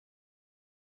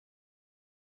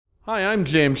Hi, I'm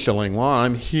James Shillinglaw.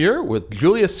 I'm here with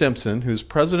Julia Simpson, who's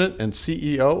president and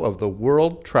CEO of the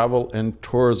World Travel and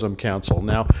Tourism Council.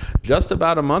 Now, just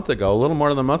about a month ago, a little more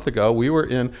than a month ago, we were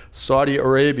in Saudi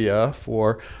Arabia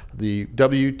for the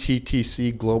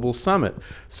WTTC Global Summit.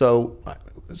 So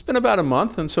it's been about a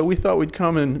month, and so we thought we'd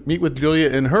come and meet with Julia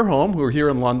in her home. We're here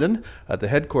in London at the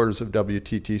headquarters of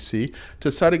WTTC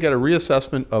to try to get a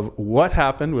reassessment of what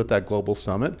happened with that global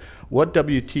summit, what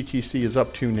WTTC is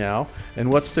up to now,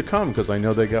 and what's to come, because I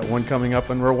know they got one coming up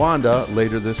in Rwanda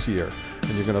later this year.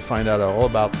 And you're going to find out all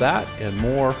about that and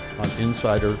more on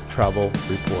Insider Travel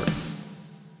Report.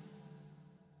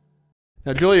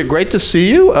 Now, Julia, great to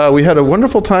see you. We had a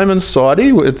wonderful time in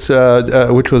Saudi, which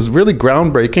was really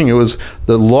groundbreaking. It was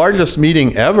the largest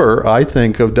meeting ever, I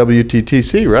think, of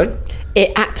WTTC, right?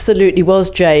 It absolutely was,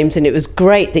 James, and it was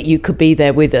great that you could be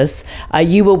there with us.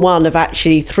 You were one of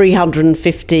actually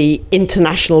 350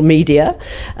 international media,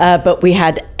 but we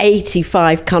had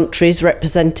 85 countries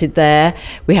represented there.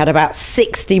 We had about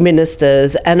 60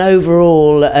 ministers and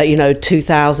overall,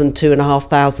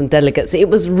 2,500 delegates. It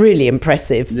was really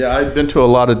impressive. Yeah, I've been to a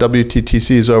lot of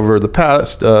WTTCs over in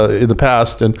the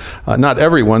past, and not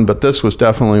everyone, but this was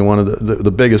definitely one of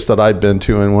the biggest that I've been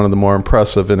to and one of the more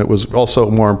impressive, and it was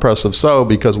also more impressive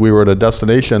because we were at a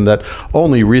destination that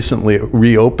only recently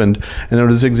reopened, and it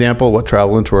was an example of what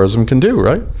travel and tourism can do,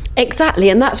 right? Exactly,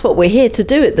 and that's what we're here to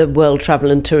do at the World Travel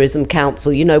and Tourism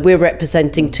Council. You know, we're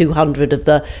representing 200 of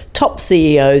the top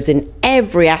CEOs in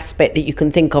every aspect that you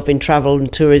can think of in travel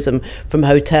and tourism, from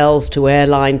hotels to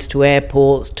airlines to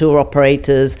airports, tour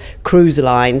operators, cruise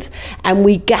lines, and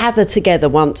we gather together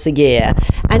once a year.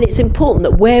 And it's important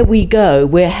that where we go,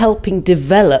 we're helping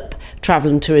develop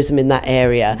travel and tourism in that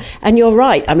area. And you're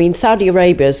right, I mean, Saudi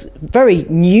Arabia is a very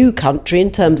new country in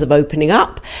terms of opening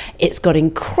up. It's got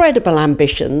incredible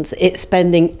ambitions. It's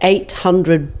spending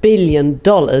 $800 billion.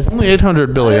 Only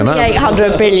 800 billion. Only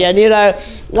 800 billion, you know.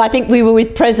 I think we were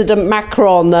with President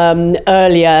Macron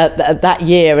earlier that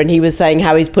year, and he was saying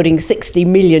how he's putting 60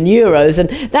 million euros, and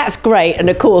that's great. And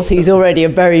of course, he's already a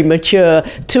very mature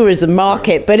tourism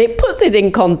market, but it puts it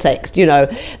in context, you know.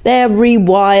 They're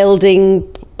rewilding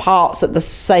parts of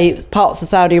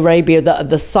Saudi Arabia that are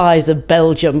the size of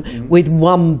Belgium, with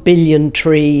 1 billion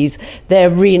trees.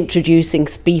 They're reintroducing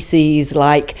species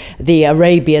like the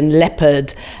Arabian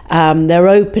leopard. They're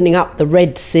opening up the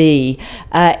Red Sea.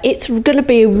 It's going to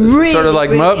be really sort of like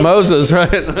Moses,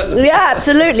 right? Yeah,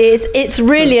 absolutely. It's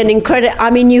really an incredible. I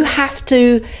mean, you have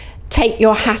to take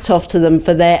your hat off to them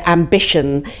for their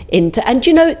ambition and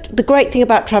you know, the great thing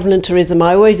about travel and tourism,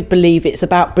 I always believe it's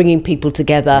about bringing people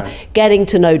together, right, getting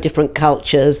to know different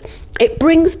cultures. It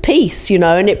brings peace, you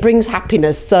know, and it brings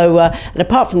happiness. So, and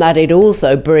apart from that, it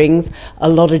also brings a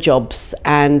lot of jobs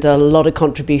and a lot of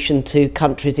contribution to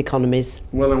countries' economies.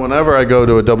 Well, and whenever I go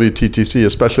to a WTTC,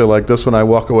 especially like this one, I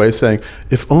walk away saying,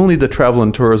 if only the travel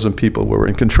and tourism people were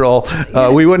in control,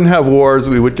 we wouldn't have wars.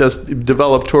 We would just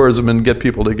develop tourism and get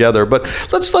people together. But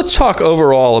let's talk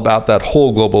overall about that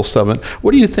whole global summit.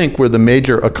 What do you think were the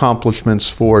major accomplishments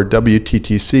for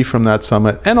WTTC from that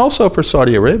summit, and also for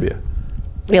Saudi Arabia?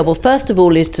 Yeah, well, first of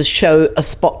all is to show a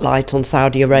spotlight on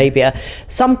Saudi Arabia.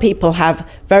 Some people have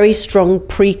very strong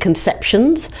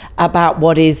preconceptions about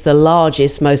what is the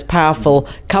largest, most powerful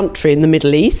country in the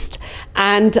Middle East.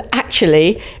 And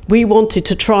actually, we wanted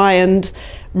to try and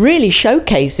really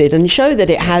showcase it and show that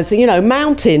it has, you know,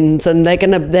 mountains, and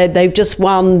they've just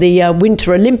won the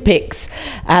Winter Olympics,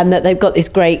 and that they've got this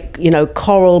great, you know,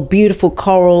 beautiful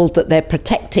corals that they're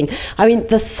protecting. I mean,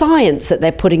 the science that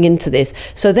they're putting into this.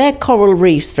 So their coral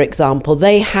reefs, for example,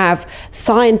 they have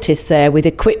scientists there with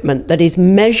equipment that is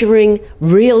measuring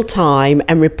real time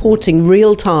and reporting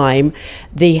real time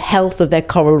the health of their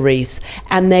coral reefs,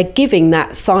 and they're giving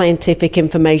that scientific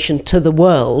information to the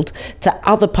world, to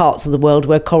other parts of the world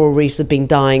where coral reefs have been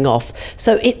dying off.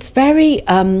 So it's very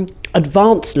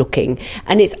advanced looking,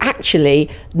 and it's actually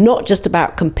not just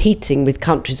about competing with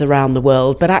countries around the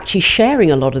world, but actually sharing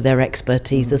a lot of their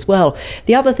expertise as well.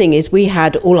 The other thing is we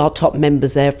had all our top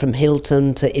members there, from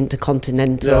Hilton to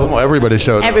Intercontinental. Yeah, well, everybody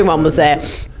showed up. Everyone was there.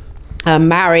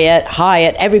 Marriott,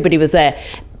 Hyatt, everybody was there.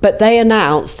 But they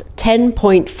announced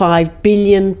 $10.5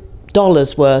 billion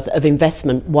worth of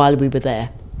investment while we were there.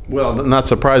 Well, not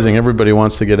surprising. Everybody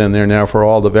wants to get in there now for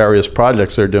all the various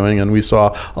projects they're doing, and we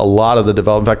saw a lot of the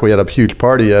development. In fact, we had a huge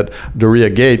party at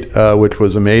Diriyah Gate, which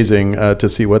was amazing to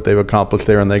see what they've accomplished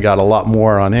there, and they got a lot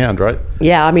more on hand, right?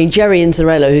 Yeah, I mean, Jerry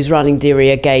Inzarello, who's running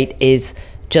Diriyah Gate, is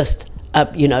just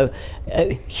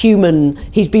human.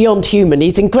 He's beyond human.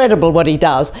 He's incredible what he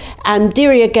does. And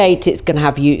Diriyah Gate, it's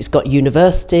got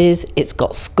universities, it's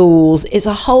got schools, it's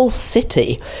a whole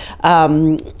city,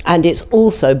 and it's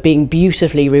also being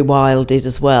beautifully rewilded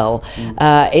as well.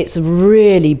 It's a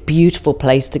really beautiful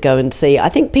place to go and see. I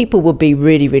think people would be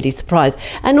really, really surprised.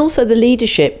 And also the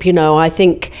leadership, I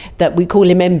think that we call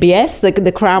him MBS,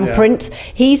 the Crown Prince.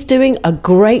 He's doing a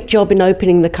great job in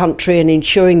opening the country and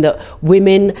ensuring that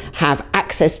women have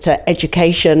access to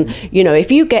education.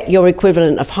 If you get your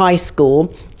equivalent of high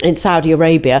school in Saudi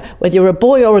Arabia, whether you're a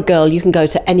boy or a girl, you can go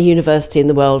to any university in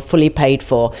the world fully paid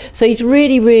for. So he's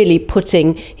really, really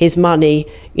putting his money,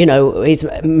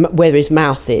 where his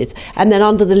mouth is. And then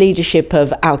under the leadership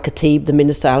of Al-Khatib, the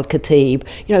Minister Al-Khatib,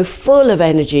 full of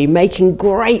energy, making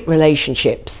great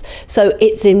relationships. So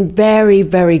it's in very,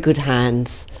 very good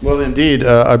hands. Well, indeed,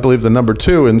 I believe the number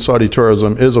 2 in Saudi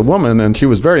tourism is a woman, and she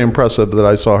was very impressive that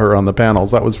I saw her on the panels.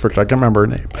 That was I can't remember her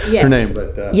name. Yes. Her name,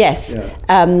 but yes,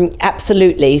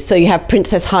 absolutely. So you have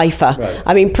Princess Haifa. Right.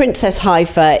 I mean, Princess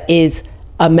Haifa is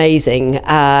amazing,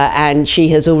 and she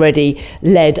has already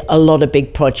led a lot of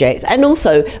big projects. And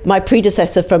also my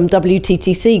predecessor from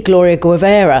WTTC, Gloria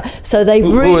Guevara. So they've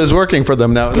who is working for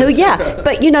them now. But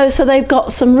so they've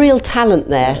got some real talent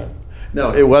there.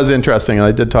 No, it was interesting, and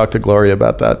I did talk to Gloria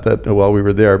about that while we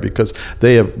were there, because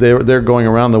they're going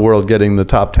around the world getting the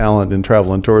top talent in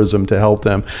travel and tourism to help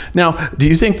them. Now, do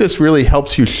you think this really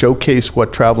helps you showcase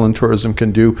what travel and tourism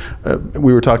can do?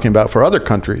 We were talking about for other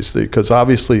countries, because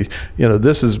obviously,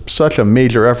 this is such a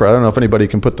major effort. I don't know if anybody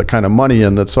can put the kind of money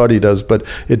in that Saudi does, but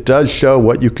it does show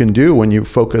what you can do when you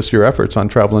focus your efforts on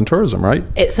travel and tourism, right?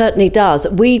 It certainly does.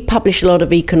 We publish a lot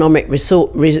of economic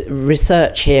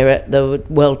research here at the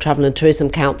World Travel and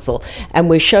Tourism Council, and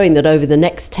we're showing that over the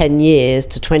next 10 years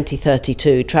to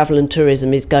 2032, travel and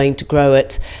tourism is going to grow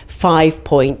at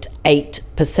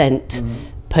 5.8%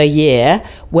 per year,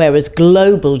 whereas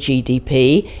global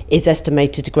GDP is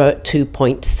estimated to grow at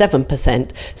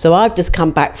 2.7%. So I've just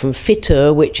come back from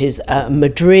FITUR, which is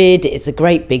Madrid. It's a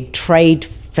great big trade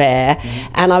fair,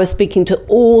 and I was speaking to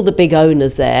all the big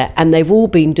owners there, and they've all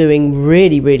been doing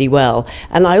really, really well.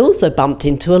 And I also bumped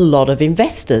into a lot of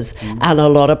investors and a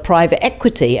lot of private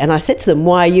equity, and I said to them,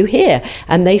 why are you here?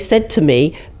 And they said to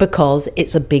me, because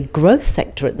it's a big growth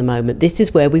sector at the moment. This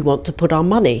is where we want to put our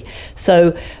money.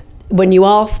 So when you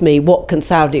ask me what can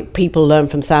Saudi people learn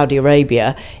from Saudi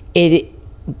Arabia,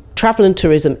 travel and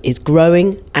tourism is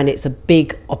growing, and it's a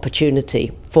big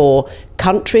opportunity for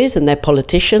countries and their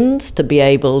politicians to be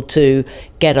able to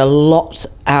get a lot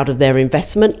out of their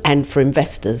investment, and for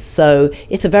investors. So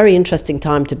it's a very interesting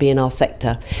time to be in our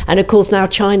sector. And of course now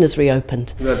China's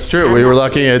reopened. That's true. We were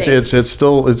lucky. It's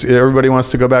still everybody wants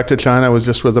to go back to China. I was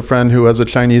just with a friend who has a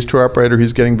Chinese tour operator.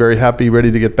 He's getting very happy,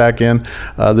 ready to get back in.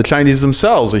 The Chinese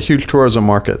themselves, a huge tourism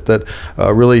market that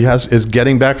really is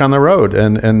getting back on the road,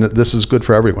 and this is good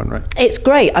for everyone, right? It's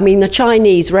great. I mean, the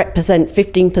Chinese represent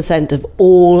 15% of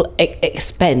all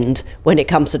expend when it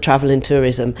comes to travel and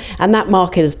tourism, and that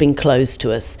market has been closed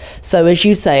to us. So as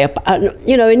you say,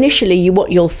 initially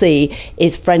what you'll see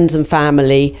is friends and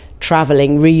family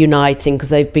travelling, reuniting, because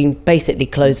they've been basically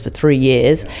closed for 3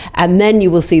 years, and then you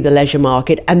will see the leisure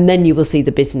market, and then you will see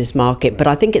the business market. But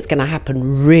I think it's going to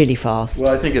happen really fast.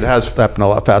 Well, I think it has happened a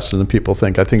lot faster than people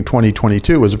think. I think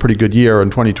 2022 was a pretty good year,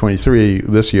 and 2023,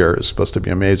 this year, is supposed to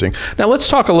be amazing. Now let's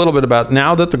talk a little bit about,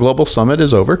 now that the Global Summit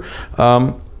is over,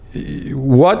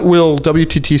 what will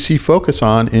WTTC focus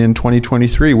on in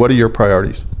 2023? What are your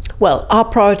priorities? Well, our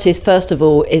priorities, first of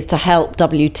all, is to help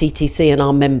WTTC and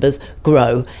our members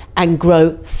grow, and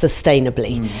grow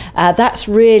sustainably. That's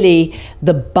really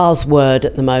the buzzword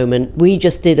at the moment. We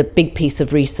just did a big piece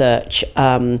of research,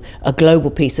 a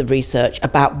global piece of research,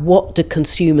 about what do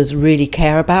consumers really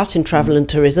care about in travel and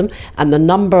tourism. And the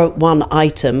number one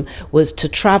item was to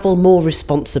travel more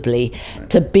responsibly,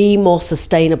 to be more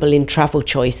sustainable in travel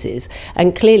choices.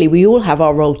 And clearly, we all have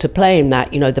our role to play in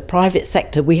that. The private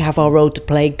sector, we have our role to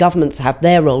play. Governments have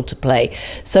their role to play.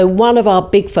 So one of our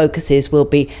big focuses will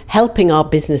be helping our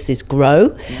businesses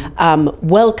grow,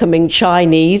 welcoming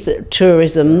Chinese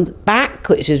tourism back,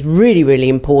 which is really, really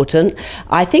important.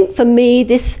 I think for me,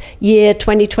 this year,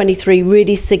 2023,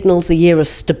 really signals a year of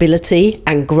stability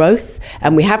and growth,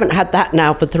 and we haven't had that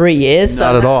now for 3 years.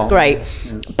 Not at all. That's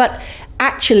great. But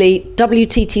actually,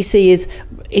 WTTC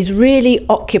is really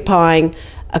occupying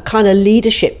a kind of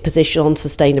leadership position on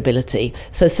sustainability.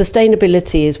 So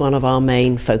sustainability is one of our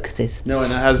main focuses. No, and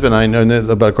it has been. I know,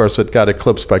 but of course it got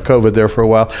eclipsed by COVID there for a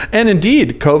while. And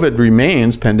indeed, COVID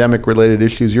remains pandemic-related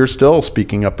issues. You're still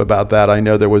speaking up about that. I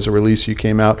know there was a release you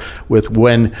came out with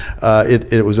when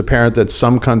it was apparent that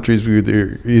some countries were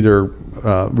either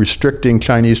restricting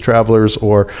Chinese travelers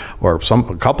or a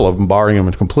couple of them barring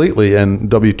them completely, and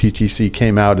WTTC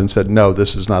came out and said, no,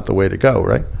 this is not the way to go,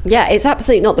 right? Yeah, it's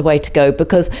absolutely not the way to go,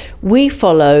 because we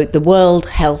follow the World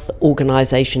Health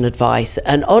Organization advice,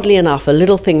 and oddly enough, a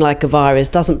little thing like a virus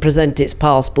doesn't present its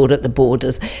passport at the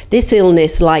borders. This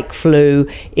illness, like flu,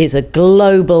 is a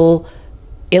global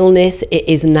illness. It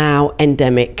is now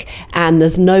endemic, and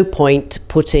there's no point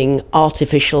putting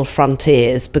artificial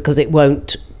frontiers, because it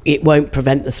won't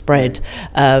prevent the spread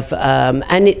of,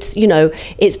 and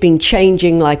it's been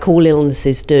changing like all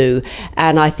illnesses do.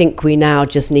 And I think we now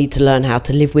just need to learn how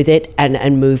to live with it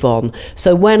and move on.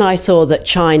 So when I saw that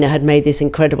China had made this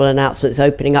incredible announcement, it's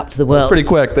opening up to the world. Pretty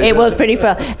quick. It was pretty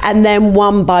fast. And then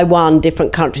one by one,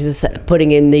 different countries are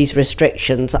putting in these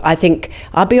restrictions. I think,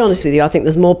 I'll be honest with you, I think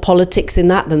there's more politics in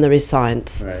that than there is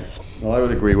science. Right. Well, I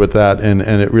would agree with that, and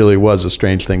it really was a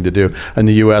strange thing to do. In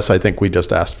the U.S., I think we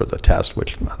just asked for the test,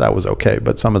 which that was okay,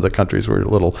 but some of the countries were it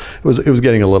was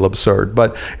getting a little absurd.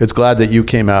 But it's glad that you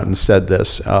came out and said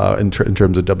this in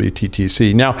terms of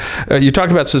WTTC. Now, you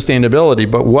talked about sustainability,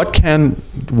 but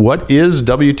what is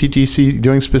WTTC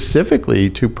doing specifically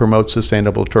to promote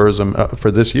sustainable tourism for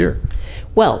this year?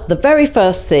 Well, the very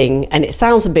first thing, and it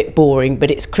sounds a bit boring, but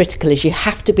it's critical, is you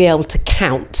have to be able to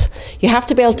count. You have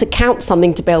to be able to count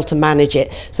something to be able to manage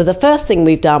it. So the first thing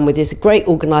we've done with this great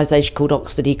organisation called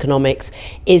Oxford Economics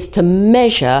is to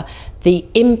measure the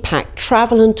impact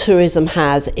travel and tourism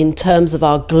has in terms of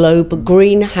our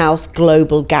greenhouse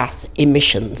global gas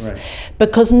emissions. Right.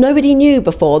 Because nobody knew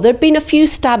before. There'd been a few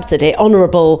stabs at it,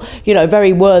 honourable,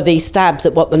 very worthy stabs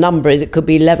at what the number is. It could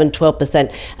be 11,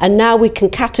 12%. And now we can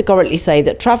categorically say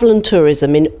that travel and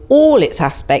tourism in all its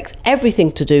aspects,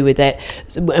 everything to do with it,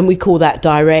 and we call that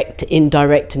direct,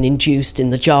 indirect and induced in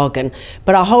the jargon.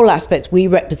 But our whole aspects, we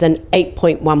represent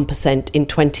 8.1% in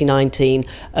 2019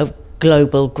 of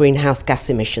global greenhouse gas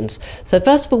emissions. So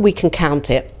first of all, we can count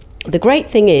it. The great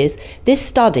thing is, this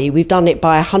study, we've done it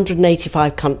by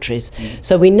 185 countries.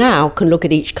 So we now can look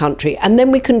at each country, and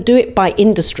then we can do it by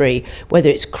industry,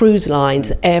 whether it's cruise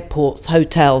lines, airports,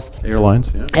 hotels.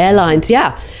 Airlines,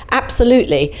 yeah,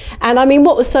 absolutely. And I mean,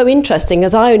 what was so interesting,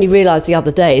 as I only realised the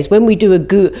other day, is when we do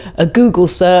a Google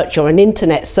search or an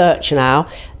internet search now,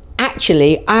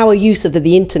 actually, our use of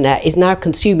the internet is now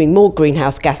consuming more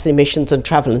greenhouse gas emissions than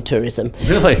travel and tourism.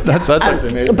 Really? That's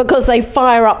amazing. Because they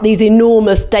fire up these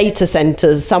enormous data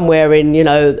centers somewhere in,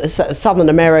 Southern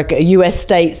America, US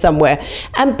state somewhere.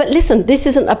 But listen, this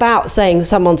isn't about saying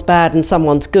someone's bad and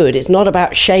someone's good. It's not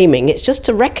about shaming. It's just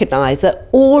to recognise that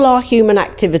all our human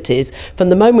activities, from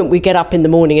the moment we get up in the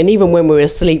morning and even when we're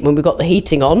asleep, when we've got the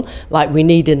heating on, like we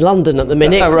need in London at the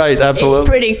minute. Right, absolutely. It's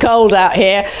pretty cold out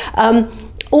here.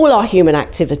 All our human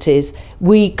activities,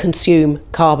 we consume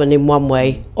carbon in one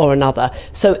way or another.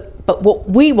 But what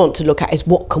we want to look at is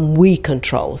what can we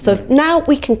control. So now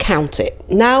we can count it.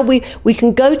 Now we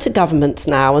can go to governments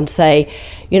now and say,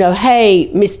 hey,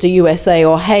 Mr. USA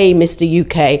or hey, Mr.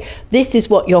 UK, this is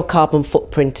what your carbon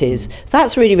footprint is. So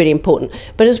that's really, really important.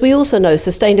 But as we also know,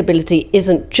 sustainability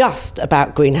isn't just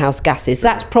about greenhouse gases.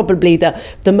 That's probably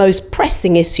the most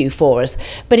pressing issue for us.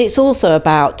 But it's also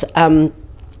about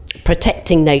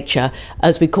protecting nature,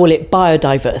 as we call it,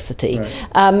 biodiversity.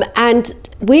 Right. And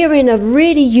we're in a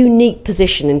really unique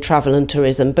position in travel and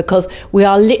tourism because we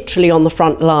are literally on the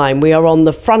front line. We are on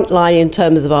the front line in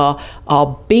terms of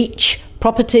our beach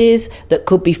properties that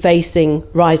could be facing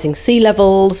rising sea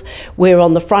levels. We're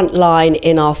on the front line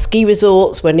in our ski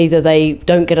resorts when either they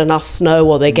don't get enough snow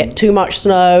or they get too much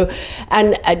snow,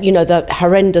 and the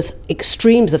horrendous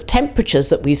extremes of temperatures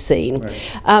that we've seen.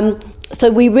 Right. So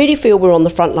we really feel we're on the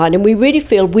front line, and we really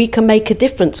feel we can make a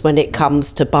difference when it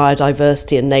comes to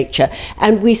biodiversity and nature.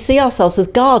 And we see ourselves as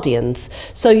guardians.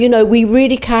 So, we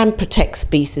really can protect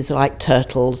species like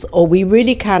turtles, or we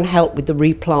really can help with the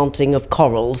replanting of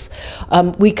corals.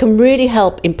 We can really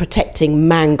help in protecting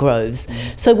mangroves.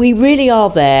 So we really are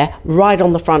there right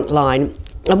on the front line.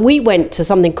 And we went to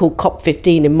something called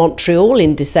COP15 in Montreal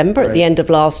in December, at the end of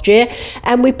last year,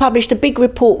 and we published a big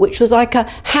report which was like a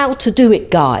how to do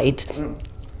it guide.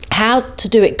 How to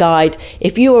do it guide.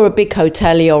 If you are a big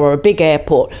hotelier or a big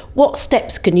airport, what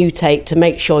steps can you take to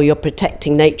make sure you're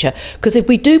protecting nature? Because if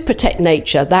we do protect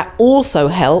nature, that also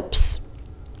helps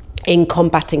in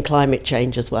combating climate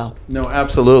change as well. No,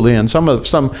 absolutely. And some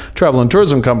travel and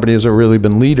tourism companies have really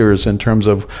been leaders in terms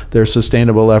of their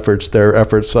sustainable efforts.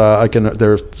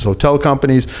 There's hotel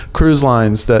companies, cruise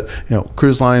lines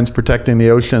cruise lines protecting the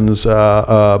oceans,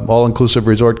 all-inclusive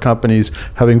resort companies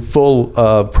having full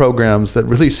programs that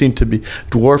really seem to be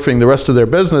dwarfing the rest of their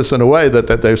business in a way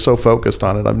that they're so focused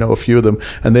on it. I know a few of them,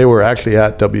 and they were actually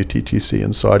at WTTC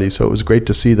in Saudi, so it was great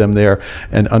to see them there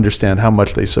and understand how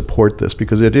much they support this,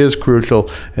 because it is crucial.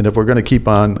 And if we're going to keep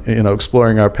on,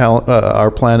 exploring our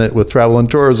planet with travel and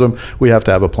tourism, we have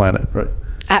to have a planet, right?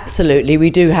 Absolutely, we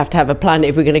do have to have a planet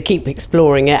if we're going to keep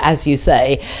exploring it, as you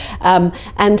say.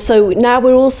 And so now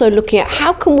we're also looking at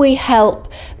how can we help,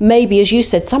 maybe, as you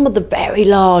said, some of the very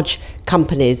large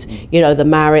companies, the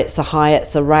Marriotts, the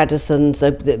Hyatts, the Radissons,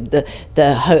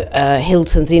 the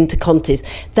Hiltons, the Intercontis.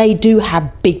 They do have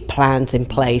big plans in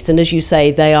place, and as you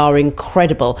say, they are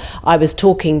incredible. I was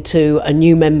talking to a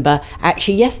new member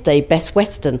actually yesterday, Best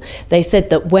Western. They said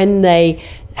that when they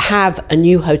have a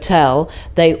new hotel,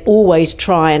 they always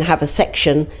try and have a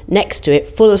section next to it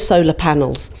full of solar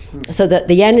panels, so that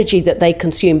the energy that they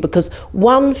consume, because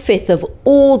 1/5 of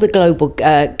all the global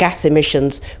gas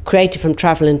emissions created from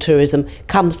travel and tourism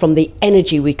comes from the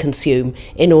energy we consume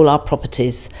in all our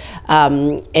properties,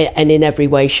 and in every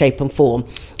way, shape and form.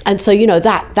 And so,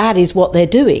 that is what they're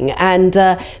doing. And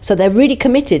so they're really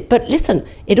committed. But listen,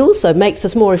 it also makes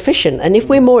us more efficient. And if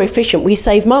we're more efficient, we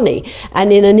save money.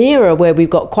 And in an era where we've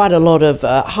got quite a lot of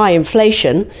high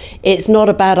inflation, it's not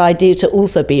a bad idea to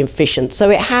also be efficient.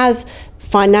 So it has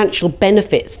financial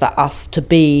benefits for us to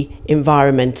be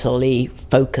environmentally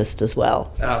focused as well.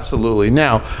 Absolutely.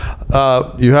 Now,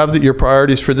 you have your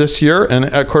priorities for this year, and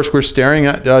of course we're staring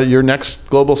at your next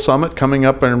global summit coming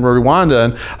up in Rwanda,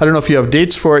 and I don't know if you have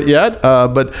dates for it yet,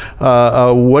 but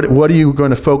what are you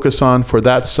going to focus on for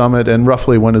that summit, and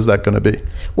roughly when is that going to be?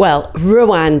 Well,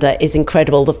 Rwanda is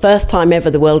incredible. The first time ever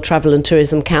the World Travel and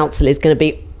Tourism Council is going to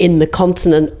be in the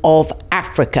continent of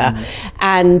Africa,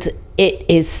 and it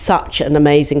is such an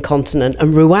amazing continent,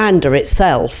 and Rwanda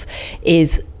itself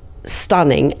is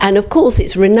stunning. And of course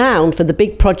it's renowned for the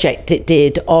big project it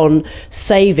did on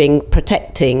saving,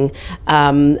 protecting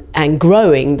and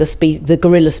growing the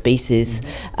gorilla species.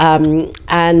 And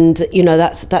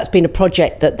that's been a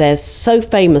project that they're so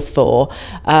famous for,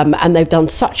 and they've done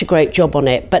such a great job on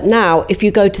it. But now if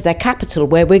you go to their capital,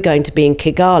 where we're going to be in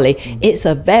Kigali, it's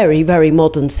a very, very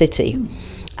modern city.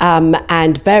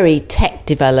 And very tech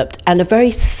developed, and a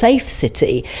very safe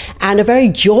city, and a very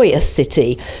joyous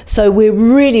city. So we're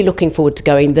really looking forward to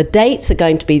going. The dates are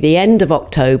going to be the end of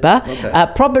October,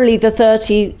 probably the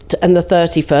 30th and the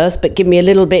 31st, but give me a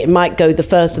little bit, it might go the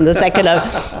 1st and the 2nd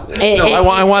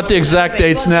I want the exact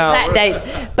dates now.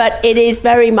 But it is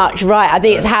very much right. I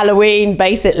think it's Halloween,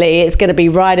 basically. It's going to be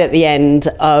right at the end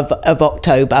of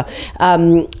October.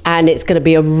 And it's going to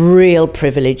be a real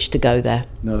privilege to go there.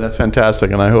 No, that's fantastic,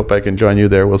 and I hope I can join you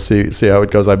there. We'll see how it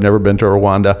goes. I've never been to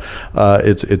Rwanda.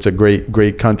 It's a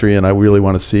great country, and I really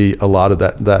want to see a lot of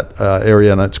that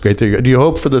area, and it's great to. Do you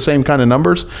hope for the same kind of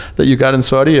numbers that you got in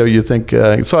Saudi, or you think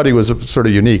Saudi was sort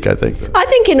of unique? I think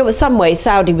in some ways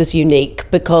Saudi was unique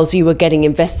because you were getting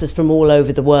investors from all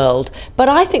over the world. But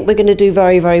I think we're going to do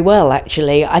very, very well.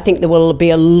 Actually, I think there will be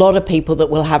a lot of people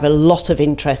that will have a lot of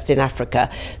interest in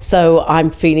Africa. So I'm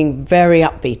feeling very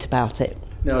upbeat about it.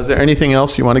 Now, is there anything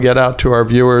else you want to get out to our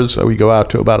viewers? We go out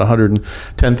to about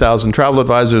 110,000 travel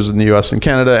advisors in the U.S. and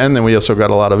Canada, and then we also got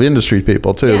a lot of industry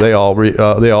people too.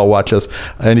 Yeah. They all watch us.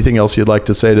 Anything else you'd like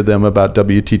to say to them about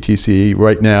WTTC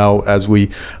right now, as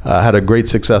we had a great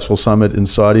successful summit in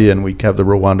Saudi, and we have the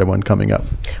Rwanda one coming up?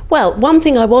 Well, one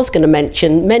thing I was going to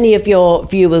mention, many of your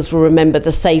viewers will remember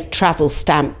the Safe Travel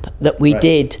stamp that we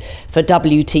did for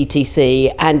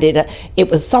WTTC, and it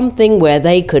was something where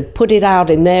they could put it out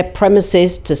in their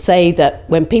premises to say that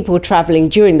when people were travelling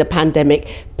during the pandemic,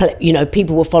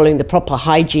 people were following the proper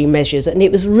hygiene measures, and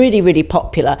it was really, really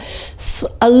popular.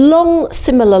 Along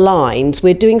similar lines,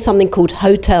 we're doing something called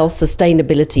Hotel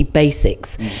Sustainability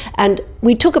Basics, and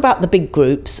we talk about the big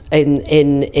groups in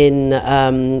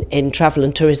travel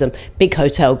and tourism, big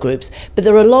hotel groups, but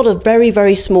there are a lot of very,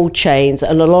 very small chains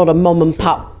and a lot of mom and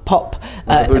pop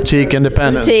boutique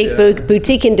independents.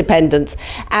 Boutique independents,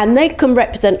 and they can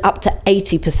represent up to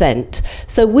 80%.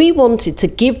 So we wanted to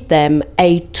give them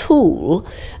a tool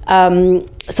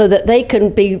so that they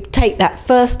can take that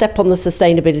first step on the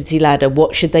sustainability ladder.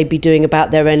 What should they be doing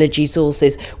about their energy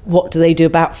sources? What do they do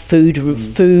about food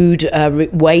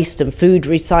waste and food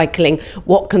recycling?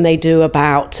 What can they do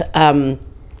about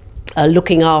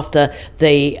looking after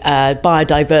the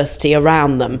biodiversity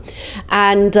around them?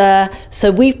 And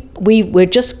so we're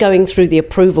just going through the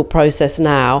approval process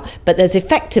now, but there's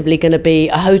effectively going to be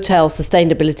a hotel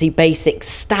sustainability basic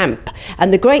stamp.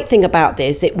 And the great thing about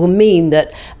this, it will mean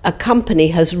that a company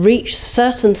has reached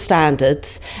certain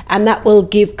standards, and that will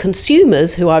give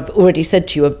consumers, who I've already said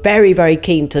to you are very, very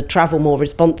keen to travel more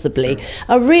responsibly,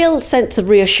 a real sense of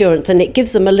reassurance, and it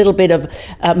gives them a little bit of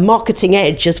marketing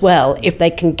edge as well if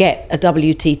they can get a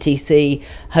WTTC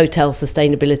Hotel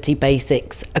Sustainability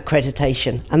Basics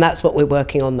accreditation. And that's what we're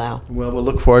working on now. Well, we'll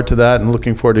look forward to that and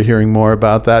looking forward to hearing more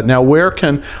about that. Now, where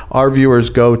can our viewers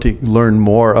go to learn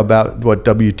more about what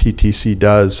WTTC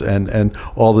does and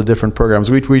all the different programs?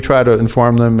 We try to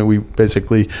inform them, and we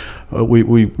basically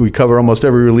we cover almost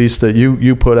every release that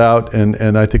you put out,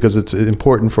 and I think it's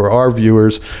important for our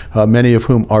viewers, many of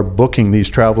whom are booking these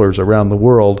travelers around the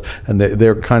world, and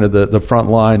they're kind of the front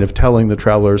line of telling the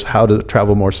travelers how to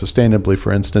travel more sustainably,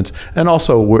 for instance, and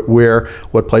also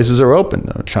what places are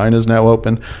open. China's now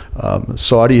open,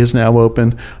 Saudi is now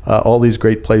open, all these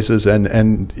great places,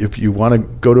 and if you want to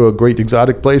go to a great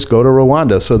exotic place, go to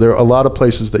Rwanda. So there are a lot of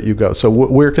places that you go. So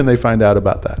where can they find out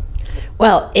about that?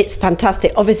 Well, it's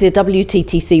fantastic. Obviously, at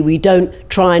WTTC, we don't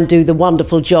try and do the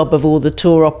wonderful job of all the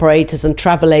tour operators and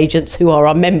travel agents who are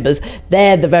our members.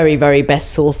 They're the very, very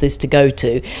best sources to go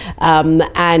to.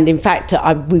 And in fact,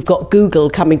 we've got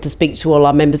Google coming to speak to all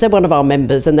our members. They're one of our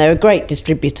members, and they're a great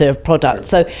distributor of products.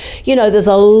 So, there's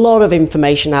a lot of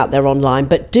information out there online.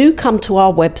 But do come to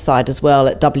our website as well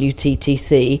at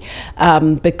WTTC,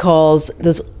 because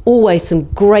there's always some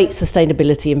great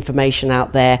sustainability information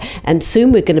out there, and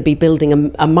soon we're going to be building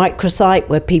a microsite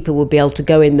where people will be able to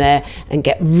go in there and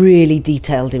get really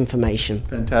detailed information.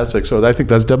 Fantastic. So I think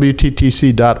that's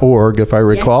WTTC.org, if I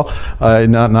recall, yes.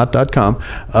 Not .com.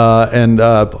 And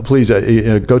please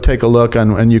go take a look,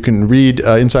 and you can read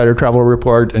Insider Travel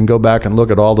Report and go back and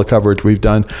look at all the coverage we've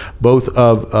done, both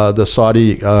of the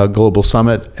Saudi Global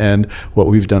Summit and what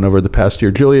we've done over the past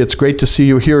year. Julia, it's great to see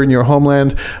you here in your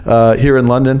homeland, here in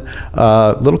London.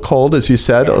 A little cold, as you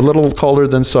said, a little colder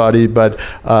than Saudi, but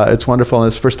it's wonderful, and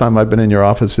it's the first time I've been in your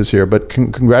offices here. But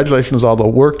congratulations on all the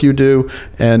work you do,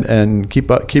 and keep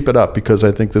it up, because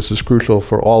I think this is crucial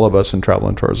for all of us in travel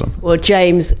and tourism. Well,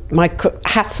 James, my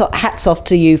hats off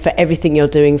to you for everything you're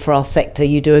doing for our sector.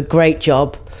 You do a great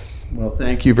job. Well,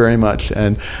 thank you very much.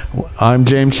 And I'm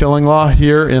James Shillinglaw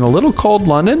here in a little cold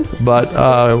London, but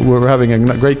we're having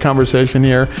a great conversation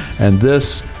here, and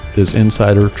this is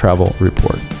Insider Travel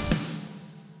Report.